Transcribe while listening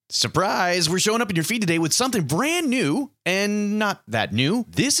Surprise! We're showing up in your feed today with something brand new and not that new.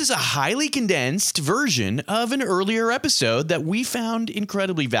 This is a highly condensed version of an earlier episode that we found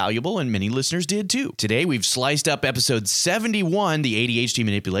incredibly valuable, and many listeners did too. Today, we've sliced up episode 71, the ADHD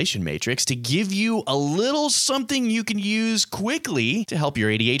Manipulation Matrix, to give you a little something you can use quickly to help your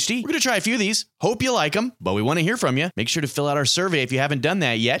ADHD. We're going to try a few of these. Hope you like them, but we want to hear from you. Make sure to fill out our survey if you haven't done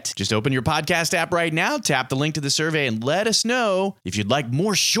that yet. Just open your podcast app right now, tap the link to the survey, and let us know if you'd like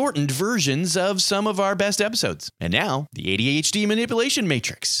more shortened versions of some of our best episodes. And now, the ADHD Manipulation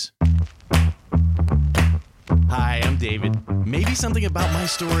Matrix. Hi, I'm David. Maybe something about my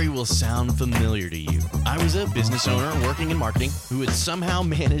story will sound familiar to you. I was a business owner working in marketing who had somehow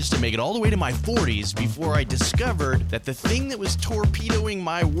managed to make it all the way to my 40s before I discovered that the thing that was torpedoing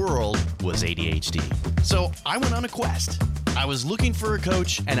my world was ADHD. So I went on a quest. I was looking for a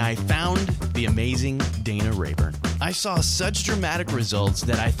coach, and I found the amazing Dana Rayburn. I saw such dramatic results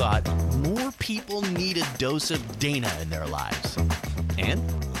that I thought more people need a dose of Dana in their lives. And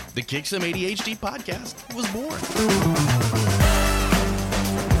the Kick Some ADHD podcast was born.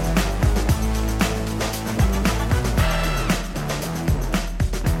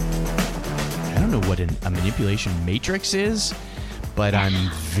 I don't know what a manipulation matrix is, but I'm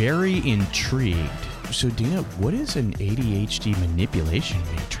very intrigued. So, Dina, what is an ADHD manipulation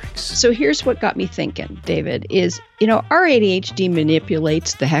matrix? So here's what got me thinking, David, is, our ADHD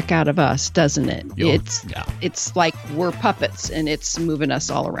manipulates the heck out of us, doesn't it? It's like we're puppets and it's moving us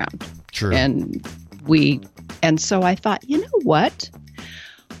all around. True. And so I thought, you know what?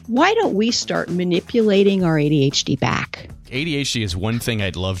 Why don't we start manipulating our ADHD back? ADHD is one thing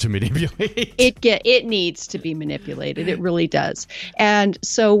I'd love to manipulate. It needs to be manipulated. It really does. And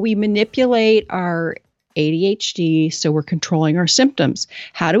so we manipulate our ADHD so we're controlling our symptoms.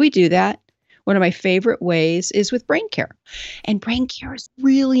 How do we do that? One of my favorite ways is with brain care. And brain care is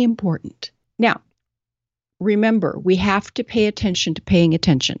really important. Now, remember, we have to pay attention to paying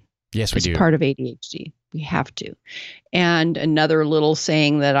attention. Yes, we do. It's part of ADHD. We have to. And another little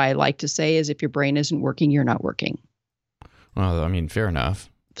saying that I like to say is if your brain isn't working, you're not working. Well, I mean, fair enough.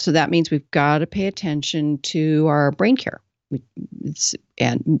 So that means we've got to pay attention to our brain care.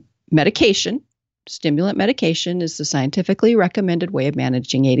 And medication, stimulant medication, is the scientifically recommended way of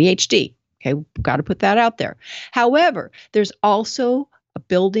managing ADHD. Okay, we've got to put that out there. However, there's also a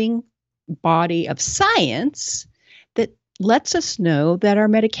building body of science that lets us know that our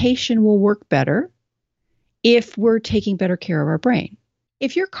medication will work better if we're taking better care of our brain.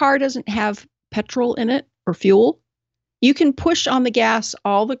 If your car doesn't have petrol in it or fuel, you can push on the gas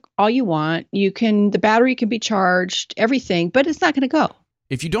all you want. The battery can be charged, everything, but it's not going to go.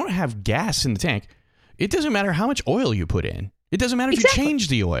 If you don't have gas in the tank, it doesn't matter how much oil you put in. It doesn't matter if you change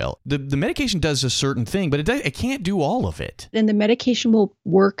the oil. The medication does a certain thing, but it can't do all of it. Then the medication will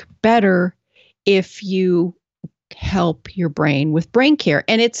work better if you help your brain with brain care.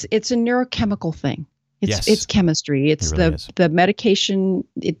 And it's a neurochemical thing. It's chemistry. It's really the medication,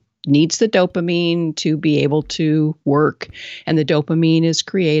 it needs the dopamine to be able to work. And the dopamine is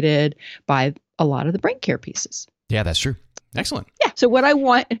created by a lot of the brain care pieces. Yeah, that's true. Excellent. Yeah. So what I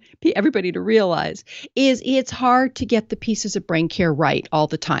want everybody to realize is it's hard to get the pieces of brain care right all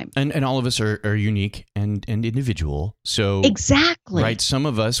the time. And all of us are unique and individual. So exactly. Right. Some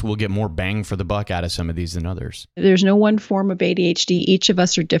of us will get more bang for the buck out of some of these than others. There's no one form of ADHD. Each of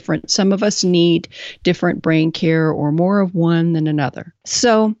us are different. Some of us need different brain care or more of one than another.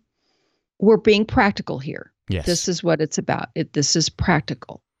 So we're being practical here. Yes. This is what it's about. This is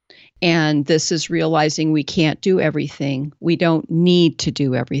practical. And this is realizing we can't do everything. We don't need to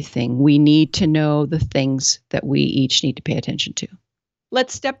do everything. We need to know the things that we each need to pay attention to.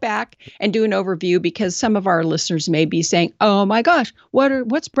 Let's step back and do an overview because some of our listeners may be saying, oh my gosh,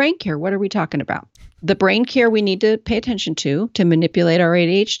 what's brain care? What are we talking about? The brain care we need to pay attention to manipulate our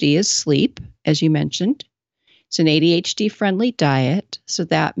ADHD is sleep, as you mentioned. It's an ADHD-friendly diet. So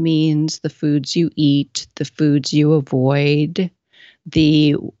that means the foods you eat, the foods you avoid,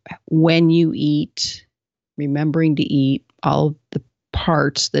 when you eat, remembering to eat, all the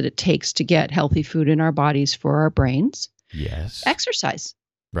parts that it takes to get healthy food in our bodies for our brains. Yes. Exercise.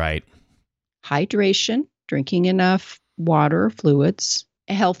 Right. Hydration, drinking enough water, fluids,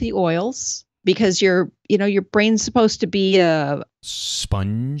 healthy oils, because your brain's supposed to be a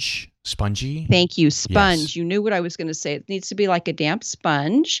spongy. Thank you. Sponge. Yes. You knew what I was going to say. It needs to be like a damp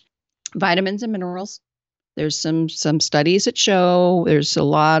sponge. Vitamins and minerals. There's some studies that show there's a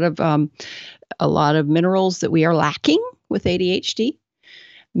lot of minerals that we are lacking with ADHD.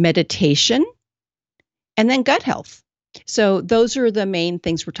 Meditation, and then gut health. So those are the main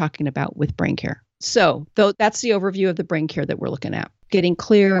things we're talking about with brain care. So that's the overview of the brain care that we're looking at. Getting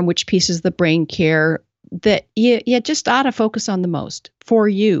clear on which pieces of the brain care that you just ought to focus on the most for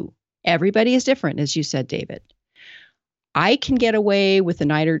you. Everybody is different, as you said, David. I can get away with a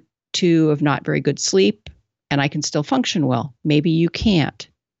night or two of not very good sleep, and I can still function well. Maybe you can't.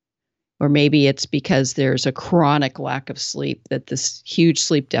 Or maybe it's because there's a chronic lack of sleep, that this huge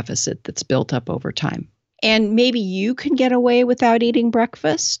sleep deficit that's built up over time. And maybe you can get away without eating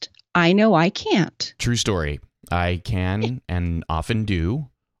breakfast. I know I can't. True story. I can and often do.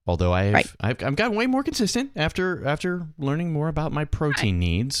 Although I've gotten way more consistent after learning more about my protein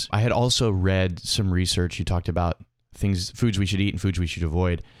needs. I had also read some research. You talked about foods we should eat and foods we should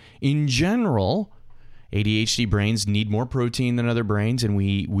avoid. In general, ADHD brains need more protein than other brains, and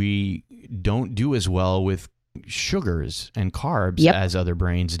we don't do as well with sugars and carbs as other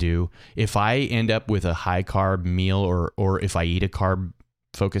brains do. If I end up with a high carb meal or if I eat a carb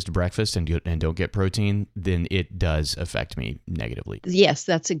focused breakfast and don't get protein, then it does affect me negatively. Yes,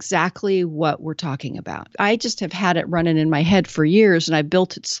 that's exactly what we're talking about. I just have had it running in my head for years, and I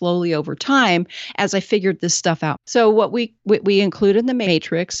built it slowly over time as I figured this stuff out. So what we include in the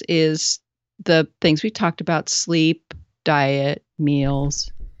matrix is the things we talked about: sleep, diet,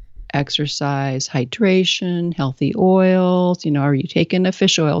 meals, exercise, hydration, healthy oils. Are you taking a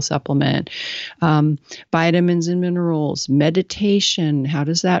fish oil supplement? Vitamins and minerals, meditation. How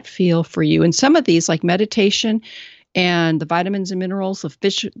does that feel for you? And some of these, like meditation and the vitamins and minerals,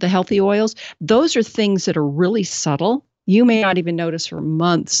 the healthy oils, those are things that are really subtle. You may not even notice for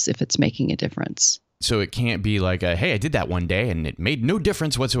months if it's making a difference. So it can't be like, hey, I did that one day and it made no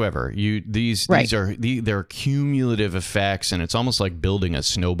difference whatsoever. These are cumulative effects, and it's almost like building a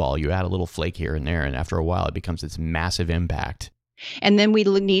snowball. You add a little flake here and there, and after a while, it becomes this massive impact. And then we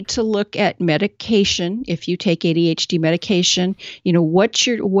need to look at medication. If you take ADHD medication, what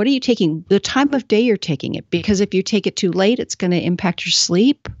are you taking? The time of day you're taking it, because if you take it too late, it's going to impact your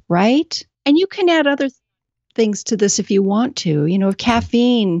sleep, right? And you can add other things to this if you want to. If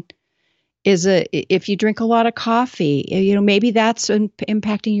caffeine if you drink a lot of coffee, maybe that's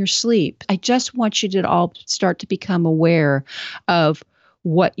impacting your sleep. I just want you to all start to become aware of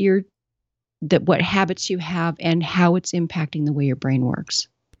what habits you have and how it's impacting the way your brain works.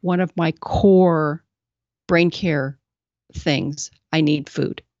 One of my core brain care things, I need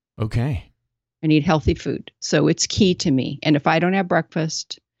food. Okay. I need healthy food. So it's key to me. And if I don't have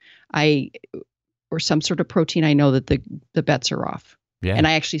breakfast, or some sort of protein, I know that the bets are off. Yeah. And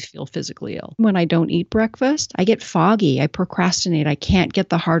I actually feel physically ill. When I don't eat breakfast, I get foggy. I procrastinate. I can't get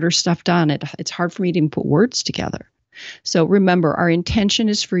the harder stuff done. It's hard for me to even put words together. So remember, our intention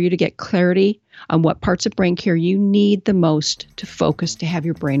is for you to get clarity on what parts of brain care you need the most to focus, to have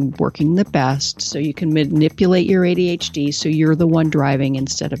your brain working the best, so you can manipulate your ADHD so you're the one driving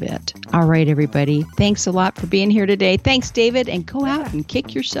instead of it. All right, everybody. Thanks a lot for being here today. Thanks, David. And go out and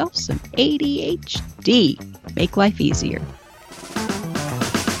kick yourself some ADHD. Make life easier.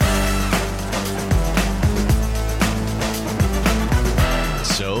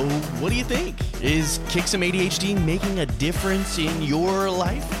 So, what do you think? Is Kick Some ADHD making a difference in your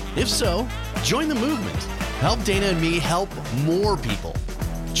life? If so, join the movement. Help Dana and me help more people.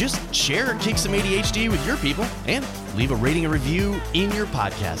 Just share Kick Some ADHD with your people and leave a rating and review in your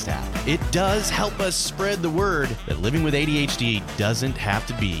podcast app. It does help us spread the word that living with ADHD doesn't have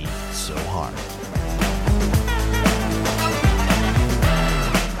to be so hard.